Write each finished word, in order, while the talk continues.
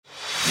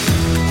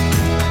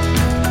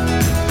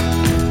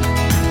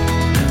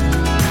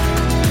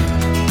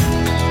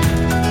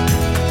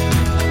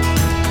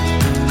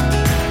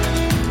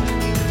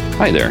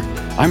Hi there,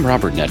 I'm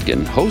Robert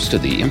Netkin, host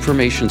of the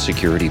Information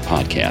Security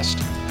Podcast.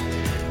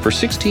 For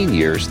 16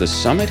 years, the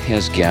Summit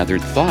has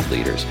gathered thought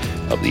leaders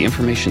of the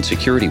information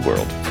security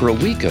world for a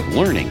week of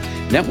learning,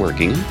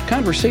 networking, and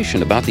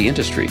conversation about the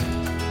industry.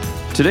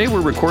 Today, we're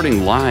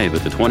recording live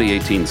at the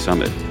 2018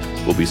 Summit.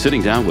 We'll be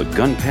sitting down with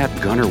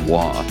Gunpat Gunnar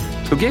Waugh,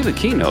 who gave a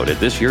keynote at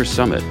this year's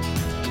Summit.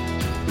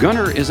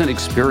 Gunnar is an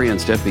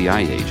experienced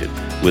FBI agent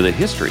with a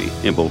history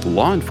in both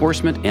law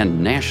enforcement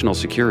and national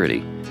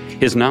security.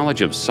 His knowledge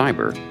of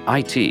cyber,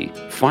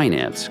 IT,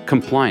 finance,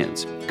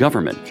 compliance,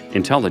 government,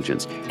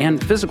 intelligence,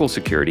 and physical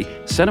security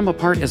set him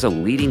apart as a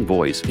leading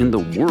voice in the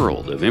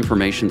world of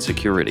information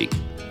security.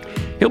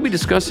 He'll be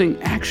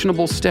discussing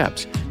actionable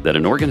steps that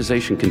an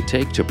organization can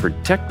take to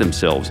protect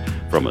themselves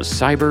from a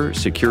cyber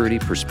security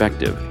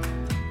perspective.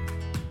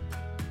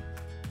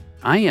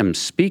 I am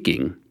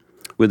speaking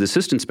with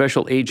Assistant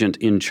Special Agent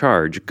in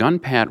Charge,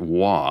 Gunpat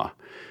Waugh,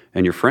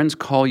 and your friends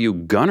call you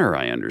Gunnar,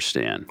 I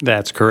understand.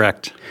 That's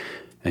correct.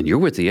 And you're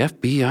with the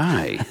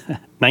FBI.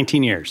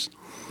 19 years.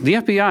 The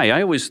FBI,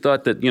 I always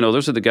thought that,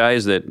 those are the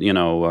guys that,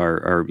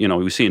 are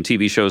we see in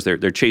TV shows, they're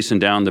chasing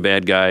down the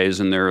bad guys,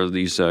 and there are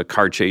these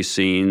car chase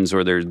scenes,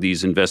 or there are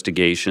these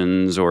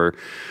investigations, or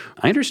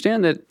I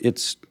understand that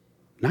it's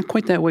not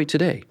quite that way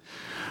today.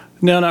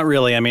 No, not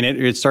really. I mean,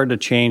 it started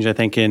to change, I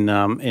think, in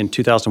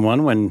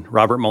 2001 when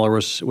Robert Mueller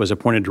was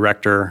appointed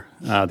director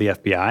of the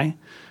FBI.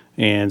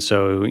 And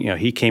so,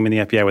 he came in the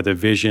FBI with a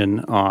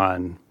vision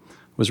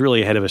was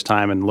really ahead of his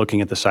time in looking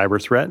at the cyber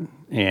threat.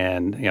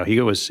 And, he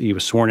was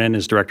sworn in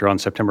as director on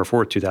September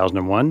 4th,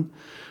 2001.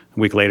 A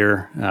week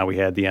later, we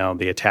had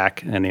the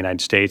attack in the United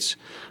States.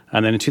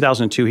 And then in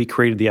 2002, he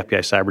created the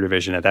FBI Cyber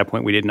Division. At that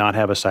point, we did not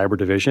have a cyber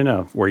division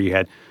where you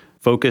had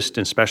focused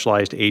and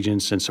specialized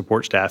agents and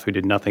support staff who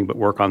did nothing but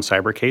work on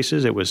cyber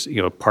cases. It was,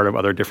 part of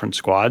other different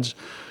squads.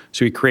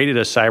 So we created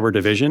a cyber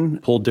division,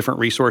 pulled different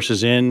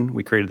resources in.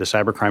 We created the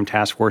cybercrime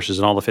task forces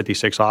in all the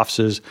 56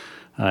 offices.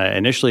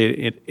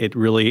 Initially, it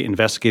really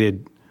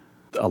investigated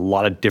a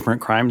lot of different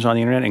crimes on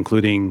the internet,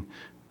 including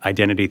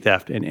identity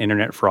theft and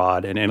internet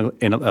fraud and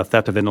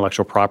theft of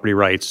intellectual property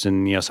rights,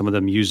 and some of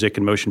the music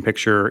and motion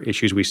picture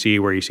issues we see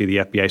where you see the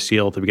FBI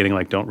seal at the beginning,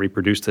 like, don't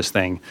reproduce this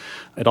thing.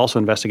 It also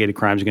investigated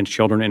crimes against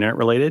children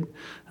internet-related,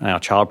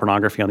 child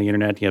pornography on the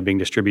internet being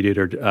distributed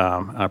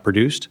or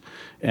produced.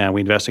 And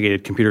we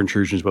investigated computer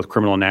intrusions, both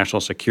criminal and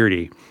national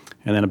security.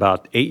 And then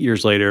about 8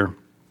 years later,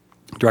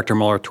 Director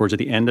Mueller, towards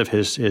the end of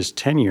his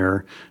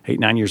tenure,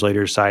 9 years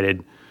later,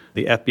 decided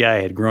the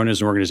FBI had grown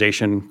as an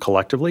organization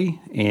collectively,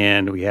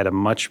 and we had a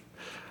much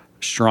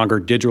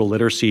stronger digital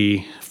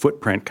literacy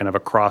footprint kind of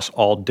across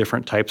all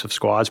different types of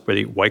squads,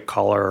 whether white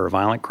collar or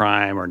violent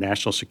crime or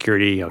national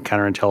security,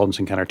 counterintelligence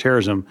and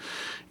counterterrorism.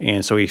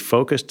 And so he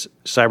focused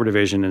Cyber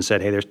Division and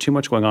said, hey, there's too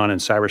much going on in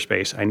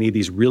cyberspace. I need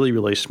these really,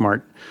 really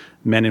smart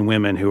men and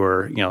women who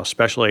are,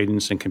 special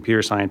agents and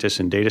computer scientists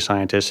and data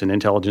scientists and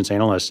intelligence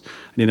analysts.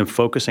 I need them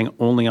focusing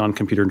only on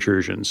computer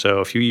intrusion. So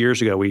a few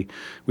years ago, we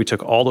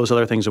took all those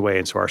other things away.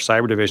 And so our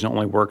Cyber Division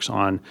only works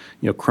on,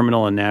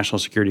 criminal and national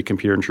security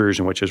computer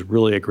intrusion, which is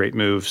really a great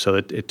move. So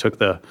that it took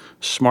the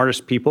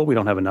smartest people, we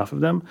don't have enough of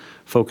them,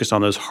 focused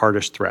on those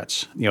hardest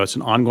threats. It's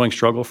an ongoing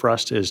struggle for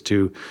us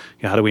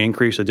how do we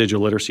increase the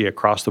digital literacy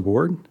across the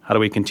board? How do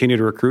we continue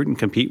to recruit and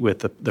compete with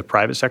the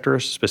private sector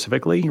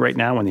specifically right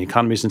now when the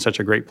economy is in such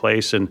a great place?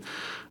 And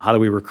how do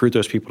we recruit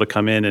those people to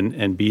come in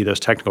and be those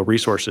technical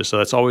resources? So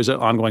that's always an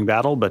ongoing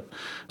battle, but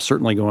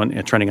certainly going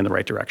and trending in the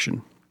right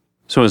direction.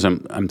 So as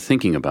I'm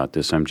thinking about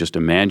this, I'm just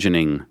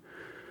imagining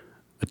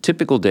a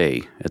typical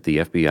day at the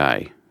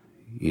FBI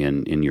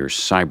in your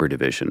cyber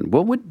division.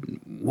 What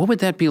would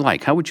that be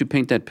like? How would you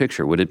paint that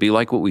picture? Would it be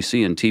like what we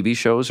see in TV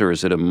shows, or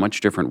is it a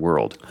much different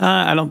world?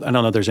 I don't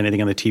know if there's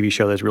anything on the TV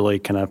show that really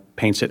kind of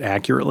paints it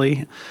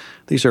accurately.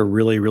 These are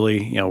really,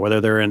 really,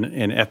 whether they're in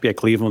FBI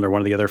Cleveland or one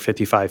of the other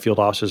 55 field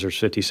offices or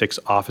 56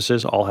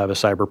 offices, all have a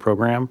cyber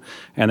program.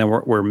 And then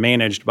we're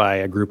managed by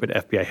a group at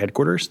FBI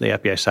headquarters, the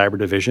FBI Cyber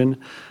Division.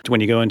 When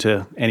you go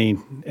into any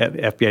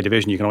FBI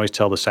division, you can always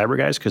tell the cyber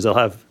guys because they'll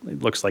have,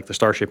 it looks like the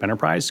Starship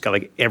Enterprise. It's got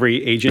like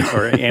every agent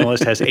or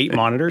analyst has 8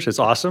 monitors. It's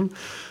awesome.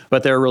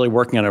 But they're really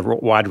working on a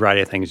wide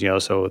variety of things,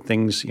 so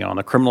things, on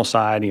the criminal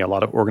side, a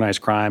lot of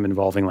organized crime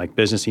involving like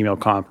business email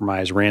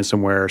compromise,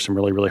 ransomware, some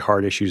really, really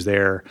hard issues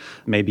there.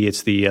 Maybe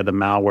it's the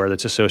malware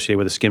that's associated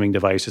with a skimming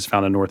device that's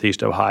found in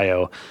Northeast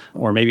Ohio,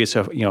 or maybe it's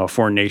a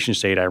foreign nation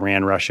state,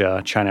 Iran,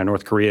 Russia, China,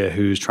 North Korea,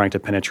 who's trying to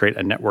penetrate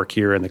a network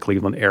here in the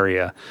Cleveland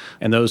area.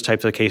 And those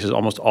types of cases,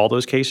 almost all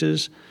those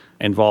cases,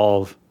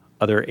 involve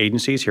other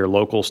agencies here,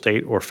 local,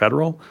 state, or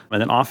federal, and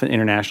then often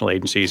international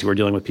agencies who are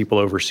dealing with people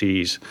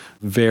overseas.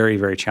 Very,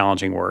 very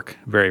challenging work.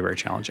 Very, very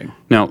challenging.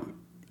 Now,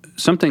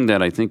 something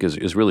that I think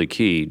is really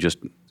key, just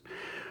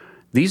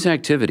these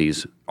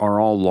activities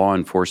are all law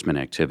enforcement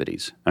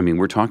activities. I mean,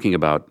 we're talking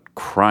about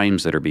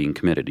crimes that are being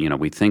committed.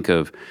 We think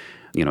of,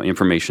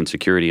 information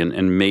security,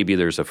 and maybe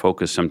there's a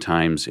focus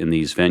sometimes in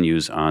these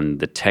venues on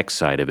the tech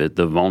side of it,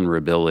 the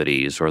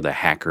vulnerabilities or the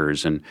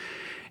hackers, and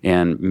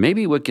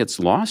maybe what gets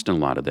lost in a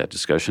lot of that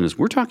discussion is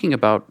we're talking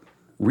about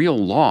real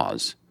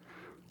laws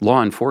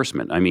law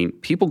enforcement. I mean,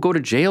 people go to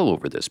jail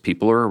over this.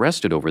 People are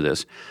arrested over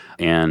this,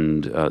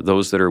 and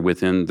those that are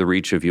within the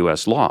reach of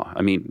U.S. law.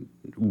 I mean,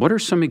 what are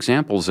some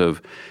examples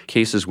of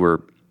cases where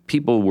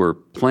people were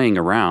playing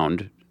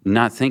around,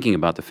 not thinking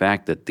about the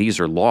fact that these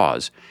are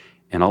laws,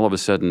 and all of a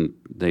sudden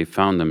they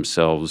found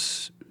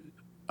themselves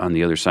on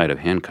the other side of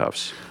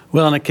handcuffs?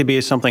 Well, and it could be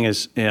something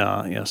as,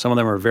 some of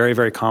them are very,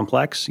 very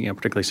complex,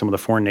 particularly some of the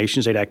foreign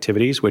nation state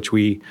activities, which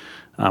we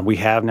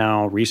have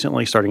now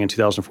recently, starting in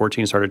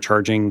 2014, started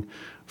charging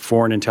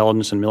foreign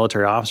intelligence and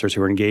military officers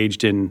who are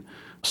engaged in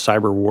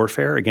cyber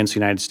warfare against the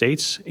United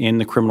States in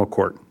the criminal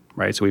court.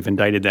 Right, so we've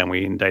indicted them.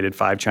 We indicted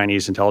 5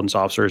 Chinese intelligence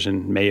officers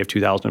in May of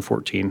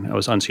 2014. It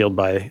was unsealed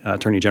by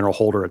Attorney General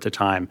Holder at the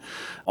time,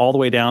 all the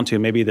way down to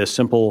maybe the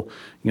simple,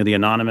 the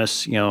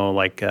anonymous,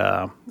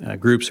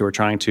 groups who are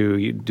trying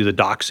to do the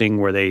doxing,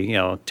 where they,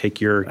 take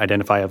your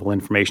identifiable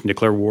information,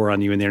 declare war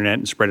on you in the internet,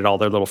 and spread it to all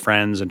their little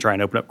friends, and try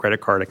and open up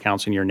credit card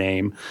accounts in your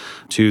name,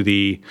 to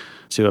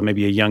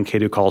maybe a young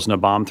kid who calls in a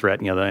bomb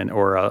threat,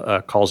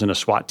 or calls in a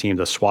SWAT team,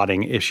 the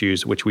swatting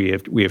issues, which we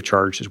have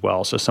charged as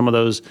well. So some of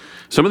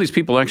these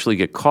people actually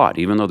get caught,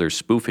 even though they're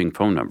spoofing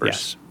phone numbers.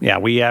 Yes, yeah.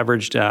 We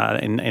averaged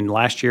in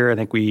last year, I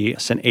think we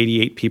sent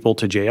 88 people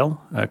to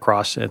jail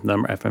across, if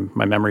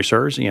my memory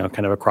serves,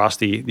 kind of across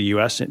the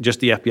U.S. Just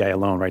the FBI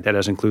alone, right? That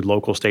does include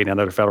local, state, and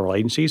other federal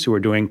agencies who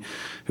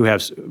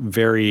have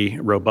very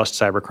robust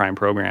cybercrime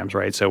programs,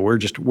 right? So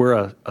we're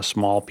a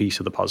small piece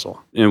of the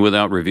puzzle. And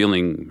without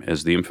revealing,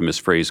 as the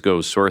infamous phrase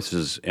goes,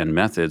 sources and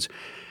methods,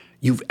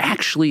 you've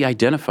actually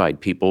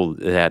identified people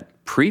that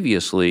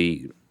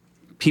previously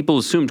people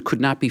assumed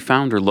could not be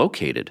found or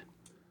located.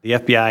 The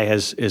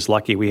FBI is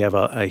lucky. We have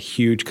a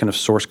huge kind of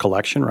source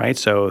collection, right?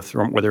 So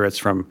whether it's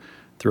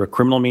through a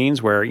criminal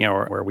means where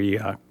we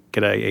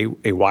get a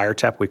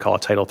wiretap, we call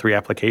it Title III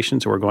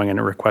application, so we're going in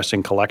and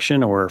requesting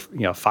collection, or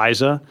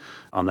FISA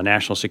on the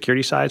national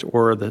security side,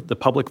 or the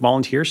public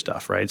volunteer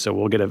stuff, right? So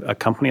we'll get a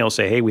company will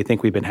say, hey, we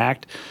think we've been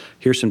hacked.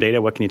 Here's some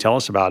data. What can you tell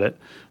us about it?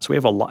 So we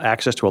have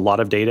access to a lot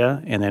of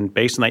data, and then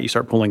based on that, you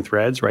start pulling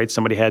threads, right?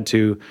 Somebody had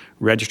to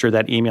register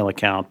that email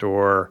account,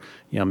 or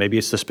maybe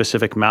it's the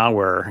specific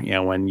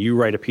malware. When you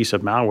write a piece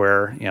of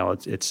malware,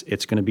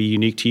 it's going to be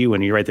unique to you.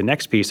 When you write the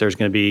next piece, there's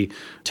going to be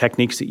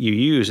techniques that you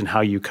use and how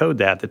you code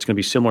that's going to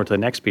be similar to the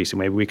next piece, and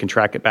maybe we can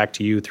track it back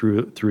to you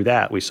through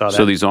that. We saw that.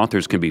 So these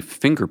authors can be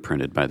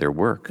fingerprinted by their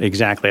work.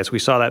 Exactly. As we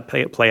saw that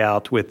play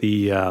out with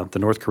the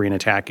North Korean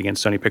attack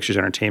against Sony Pictures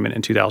Entertainment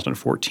in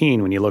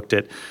 2014, when you looked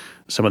at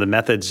some of the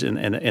methods in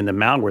the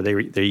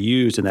malware they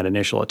used in that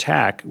initial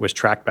attack was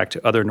tracked back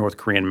to other North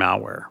Korean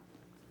malware.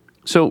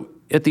 So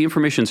at the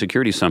Information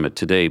Security Summit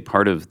today,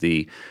 part of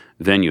the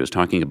venue is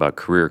talking about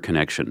career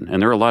connection.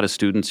 And there are a lot of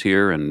students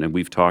here, and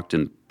we've talked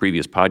in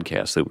previous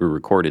podcasts that were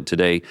recorded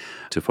today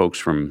to folks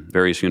from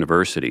various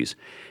universities.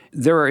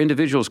 There are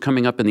individuals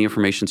coming up in the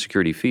information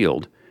security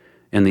field,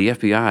 and the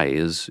FBI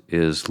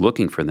is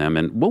looking for them.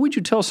 And what would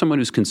you tell someone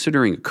who's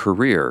considering a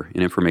career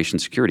in information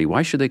security?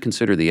 Why should they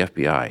consider the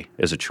FBI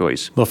as a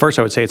choice? Well, first,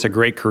 I would say it's a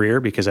great career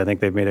because I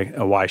think they've made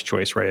a wise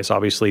choice, right? It's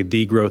obviously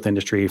the growth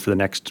industry for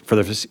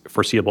the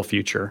foreseeable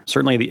future.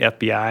 Certainly the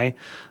FBI,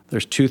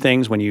 there's 2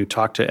 things when you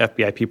talk to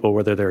FBI people,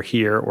 whether they're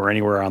here or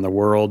anywhere around the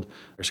world.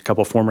 There's a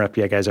couple of former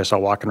FBI guys I saw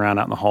walking around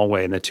out in the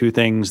hallway, and the 2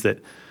 things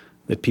that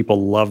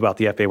people love about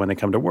the FBI when they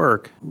come to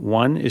work,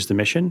 one is the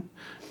mission.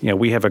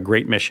 We have a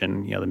great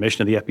mission. The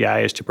mission of the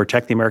FBI is to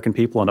protect the American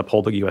people and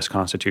uphold the U.S.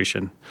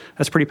 Constitution.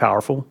 That's pretty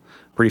powerful,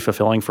 pretty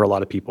fulfilling for a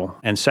lot of people.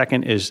 And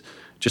second is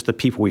just the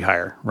people we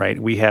hire, right?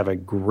 We have a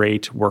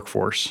great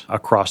workforce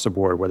across the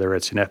board, whether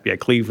it's in FBI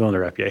Cleveland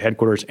or FBI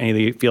headquarters, any of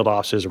the field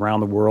offices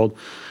around the world.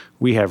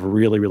 We have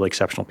really, really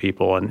exceptional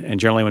people. And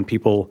generally when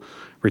people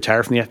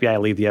retire from the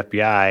FBI, leave the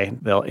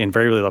FBI,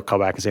 they'll call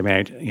back and say,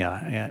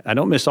 man, I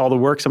don't miss all the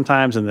work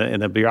sometimes in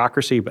the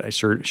bureaucracy, but I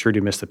sure do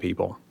miss the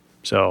people.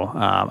 So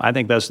I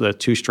think those are the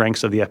 2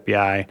 strengths of the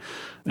FBI,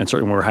 and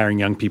certainly when we're hiring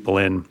young people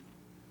in,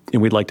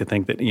 and we'd like to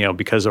think that,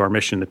 because of our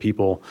mission, the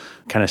people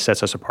kind of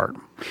sets us apart.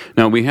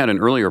 Now, we had an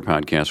earlier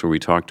podcast where we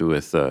talked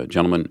with a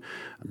gentleman,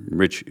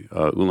 Rich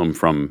Ulam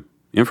from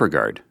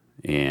InfraGard,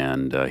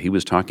 and he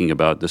was talking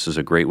about this is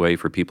a great way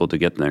for people to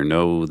get to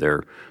know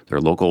their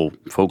local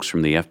folks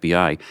from the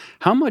FBI.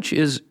 How much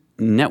is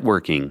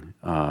networking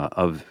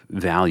of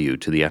value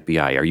to the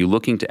FBI? Are you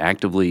looking to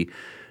actively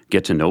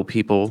get to know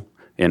people?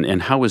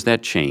 And how has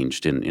that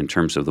changed in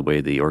terms of the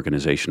way the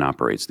organization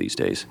operates these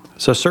days?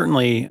 So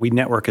certainly we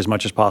network as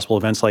much as possible.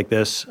 Events like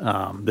this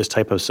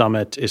type of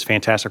summit is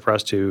fantastic for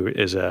us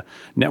as a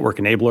network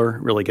enabler,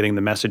 really getting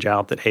the message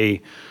out that,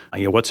 hey,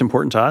 what's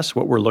important to us,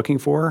 what we're looking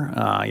for.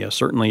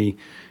 Certainly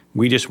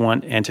we just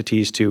want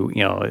entities to,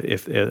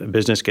 if a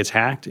business gets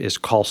hacked, is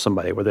call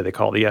somebody, whether they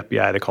call the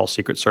FBI, they call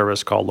Secret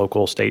Service, call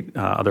local, state,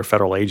 other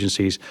federal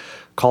agencies,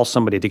 call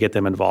somebody to get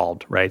them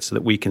involved, right, so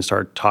that we can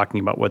start talking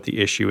about what the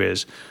issue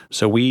is.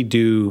 So we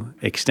do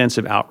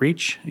extensive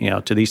outreach,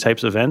 to these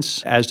types of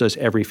events, as does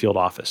every field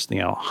office,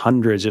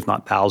 hundreds, if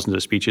not thousands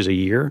of speeches a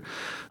year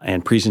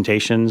and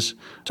presentations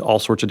to all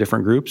sorts of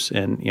different groups.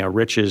 And,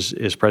 Rich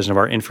is president of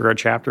our InfraGard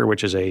chapter,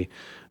 which is a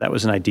That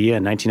was an idea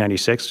in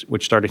 1996,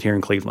 which started here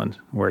in Cleveland,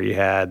 where you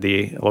had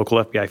the local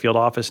FBI field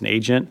office, an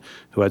agent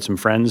who had some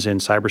friends in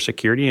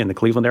cybersecurity in the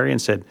Cleveland area and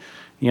said,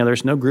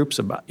 there's no groups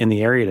in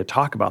the area to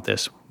talk about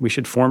this. We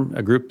should form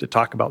a group to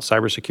talk about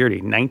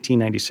cybersecurity.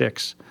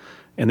 1996,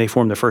 and they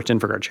formed the first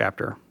InfraGard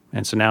chapter.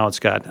 And so now it's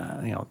got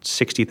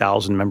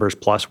 60,000 members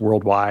plus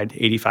worldwide,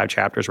 85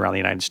 chapters around the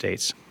United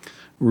States.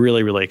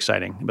 Really, really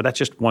exciting. But that's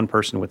just one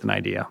person with an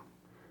idea.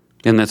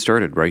 And that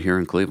started right here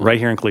in Cleveland? Right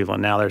here in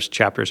Cleveland. Now there's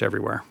chapters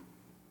everywhere.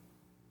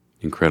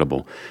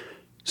 Incredible.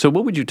 So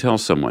what would you tell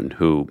someone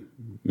who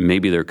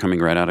maybe they're coming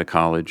right out of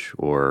college,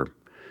 or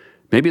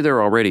maybe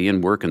they're already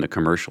in work in the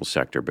commercial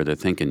sector, but they're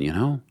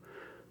thinking,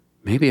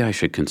 maybe I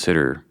should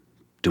consider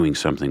doing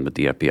something with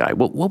the FBI?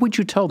 What would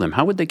you tell them?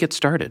 How would they get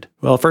started?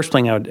 Well, first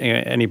thing,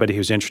 anybody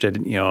who's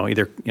interested,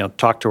 either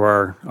talk to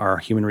our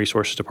human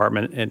resources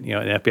department at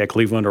FBI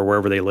Cleveland or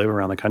wherever they live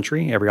around the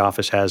country. Every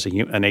office has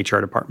an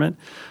HR department,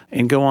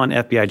 and go on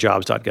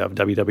FBIJobs.gov,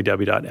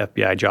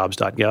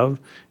 www.fbijobs.gov,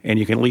 and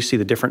you can at least see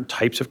the different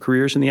types of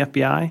careers in the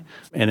FBI.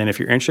 And then if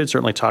you're interested,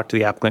 certainly talk to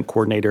the applicant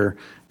coordinator.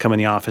 Come in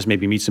the office,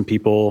 maybe meet some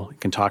people. You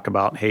can talk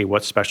about, hey,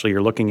 what specialty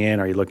you're looking in.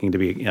 Are you looking to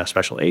be a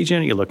special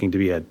agent? Are you looking to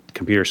be a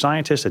computer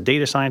scientist, a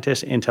data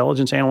scientist,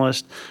 intelligence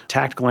analyst,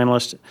 tactical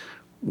analyst,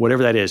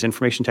 whatever that is,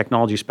 information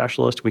technology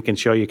specialist. We can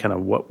show you kind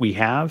of what we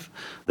have,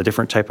 the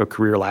different type of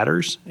career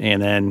ladders,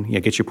 and then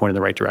get you pointed in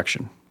the right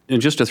direction.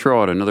 And just to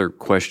throw out another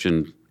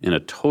question in a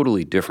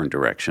totally different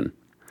direction,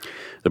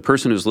 the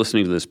person who's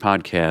listening to this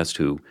podcast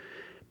who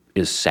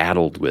is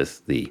saddled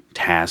with the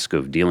task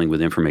of dealing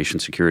with information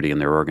security in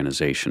their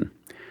organization,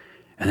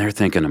 and they're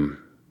thinking,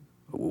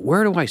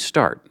 where do I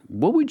start?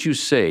 What would you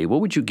say,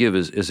 what would you give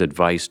as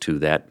advice to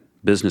that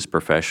business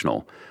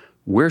professional?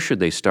 Where should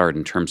they start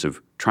in terms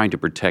of trying to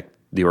protect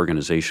the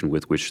organization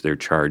with which they're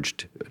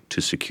charged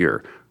to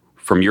secure?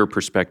 From your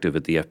perspective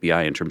at the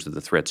FBI, in terms of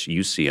the threats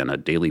you see on a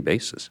daily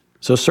basis?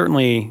 So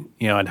certainly,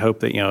 I'd hope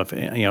that,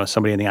 if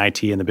somebody in the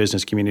IT and the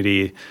business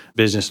community,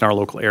 business in our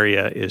local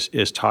area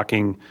is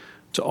talking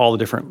to all the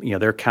different,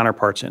 their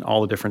counterparts in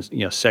all the different,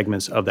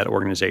 segments of that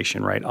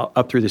organization, right,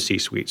 up through the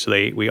C-suite. So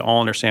we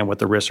all understand what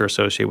the risks are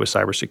associated with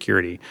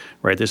cybersecurity,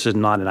 right? This is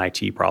not an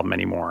IT problem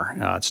anymore.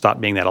 It stopped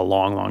being that a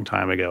long, long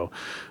time ago.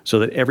 So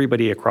that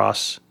everybody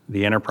across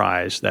the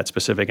enterprise, that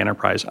specific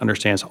enterprise,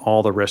 understands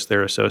all the risks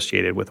they're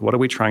associated with. What are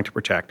we trying to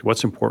protect?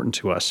 What's important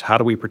to us? How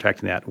do we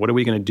protect that? What are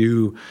we going to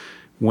do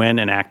when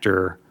an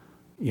actor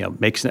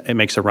makes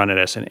a run at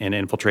us and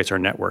infiltrates our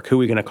network? Who are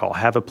we going to call?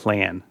 Have a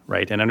plan,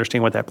 right? And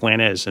understand what that plan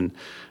is, and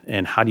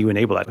how do you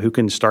enable that? Who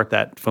can start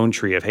that phone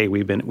tree of, hey,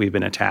 we've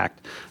been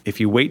attacked?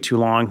 If you wait too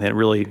long, then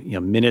really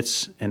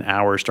minutes and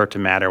hours start to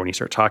matter when you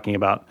start talking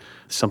about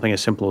something as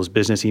simple as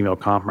business email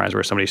compromise,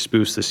 where somebody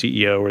spoofs the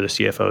CEO or the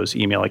CFO's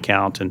email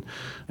account, and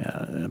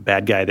a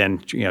bad guy then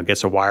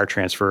gets a wire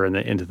transfer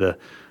into the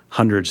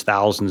hundreds,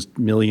 thousands,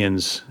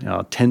 millions,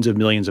 tens of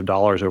millions of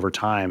dollars over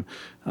time.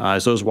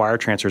 As those wire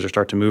transfers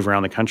start to move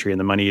around the country and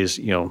the money is,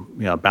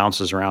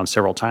 bounces around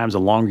several times,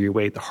 the longer you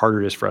wait, the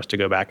harder it is for us to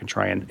go back and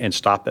try and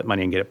stop that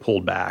money and get it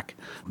pulled back.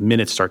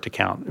 Minutes start to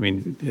count.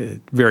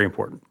 Very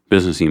important.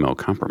 Business email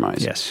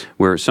compromise. Yes.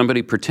 Where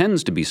somebody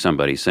pretends to be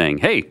somebody saying,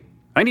 hey,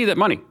 I need that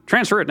money,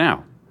 transfer it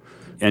now.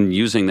 And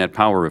using that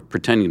power of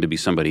pretending to be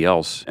somebody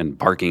else and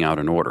barking out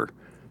an order.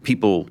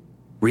 People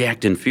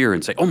react in fear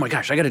and say, oh my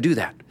gosh, I got to do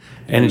that.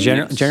 And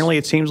generally,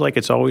 it seems like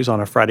it's always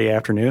on a Friday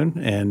afternoon,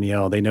 and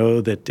they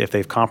know that if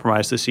they've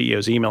compromised the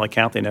CEO's email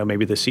account, they know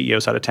maybe the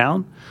CEO's out of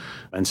town,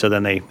 and so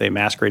then they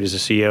masquerade as a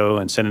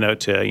CEO and send a note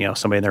to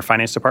somebody in their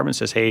finance department,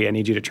 says, hey, I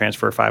need you to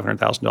transfer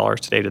 $500,000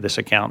 today to this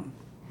account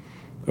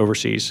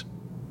overseas.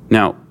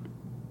 Now,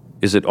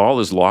 is it all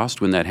is lost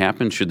when that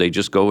happens? Should they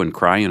just go and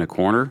cry in a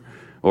corner,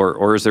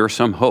 or is there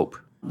some hope?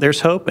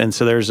 There's hope, and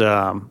so there's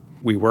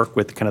we work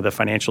with kind of the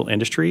financial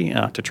industry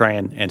to try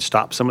and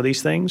stop some of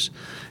these things.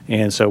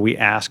 And so we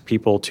ask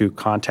people to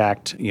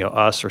contact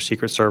us or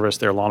Secret Service,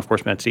 their law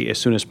enforcement entity, as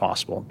soon as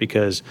possible,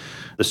 because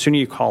the sooner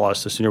you call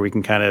us, the sooner we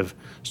can kind of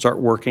start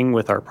working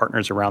with our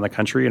partners around the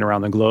country and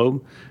around the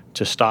globe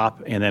to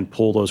stop and then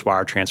pull those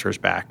wire transfers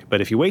back. But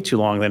if you wait too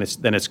long, then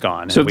it's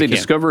gone. So if they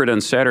discover it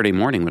on Saturday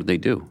morning, what do they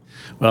do?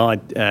 Well,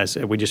 as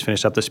we just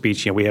finished up the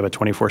speech, we have a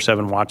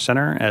 24/7 watch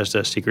center, as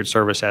does Secret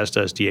Service, as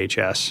does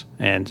DHS,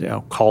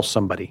 and call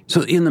somebody.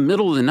 So in the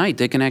middle of the night,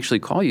 they can actually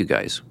call you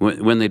guys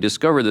when they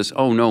discover this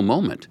oh no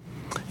moment.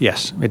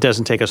 Yes, it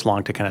doesn't take us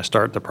long to kind of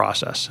start the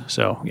process.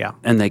 So yeah,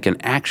 and they can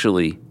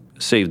actually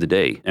save the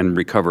day and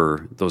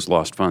recover those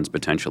lost funds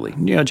potentially.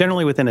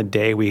 Generally within a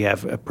day, we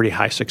have a pretty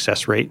high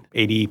success rate,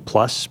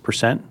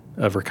 80+%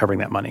 of recovering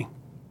that money.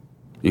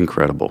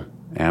 Incredible.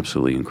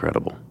 Absolutely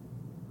incredible.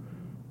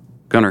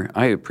 Gunnar,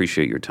 I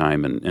appreciate your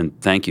time and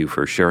thank you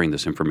for sharing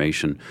this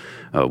information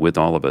with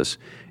all of us.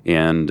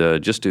 And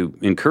just to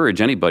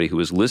encourage anybody who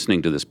is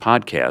listening to this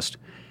podcast,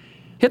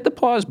 hit the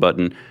pause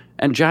button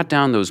and jot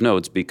down those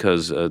notes,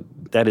 because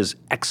that is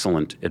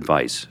excellent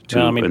advice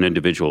to an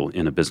individual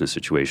in a business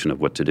situation of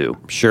what to do.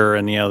 Sure,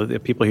 and the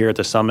people here at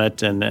the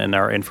Summit and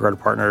our InfraGard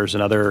partners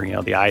and other,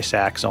 the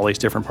ISACs and all these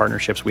different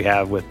partnerships we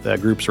have with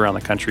groups around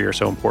the country are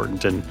so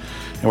important, and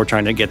we're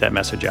trying to get that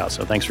message out.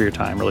 So thanks for your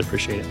time. Really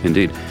appreciate it.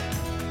 Indeed.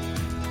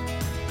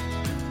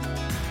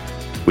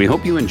 We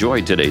hope you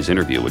enjoyed today's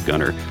interview with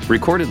Gunnar,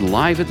 recorded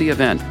live at the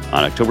event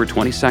on October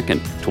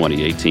 22nd,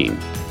 2018.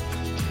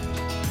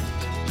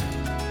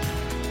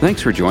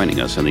 Thanks for joining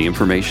us on the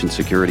Information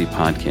Security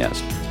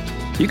Podcast.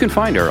 You can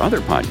find our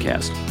other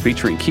podcasts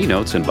featuring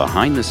keynotes and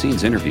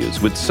behind-the-scenes interviews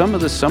with some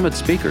of the Summit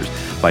speakers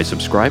by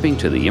subscribing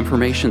to the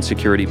Information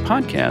Security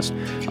Podcast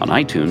on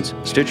iTunes,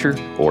 Stitcher,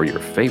 or your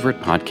favorite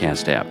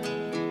podcast app.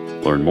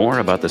 Learn more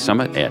about the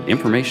Summit at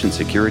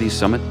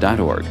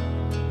informationsecuritysummit.org.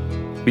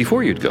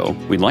 Before you'd go,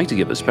 we'd like to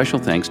give a special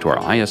thanks to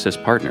our ISS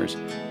partners,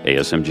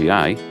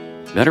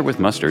 ASMGI, Better with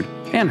Mustard,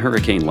 and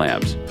Hurricane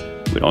Labs.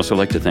 We'd also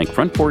like to thank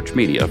Front Porch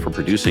Media for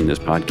producing this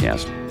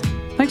podcast.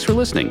 Thanks for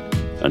listening.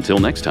 Until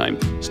next time,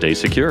 stay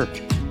secure.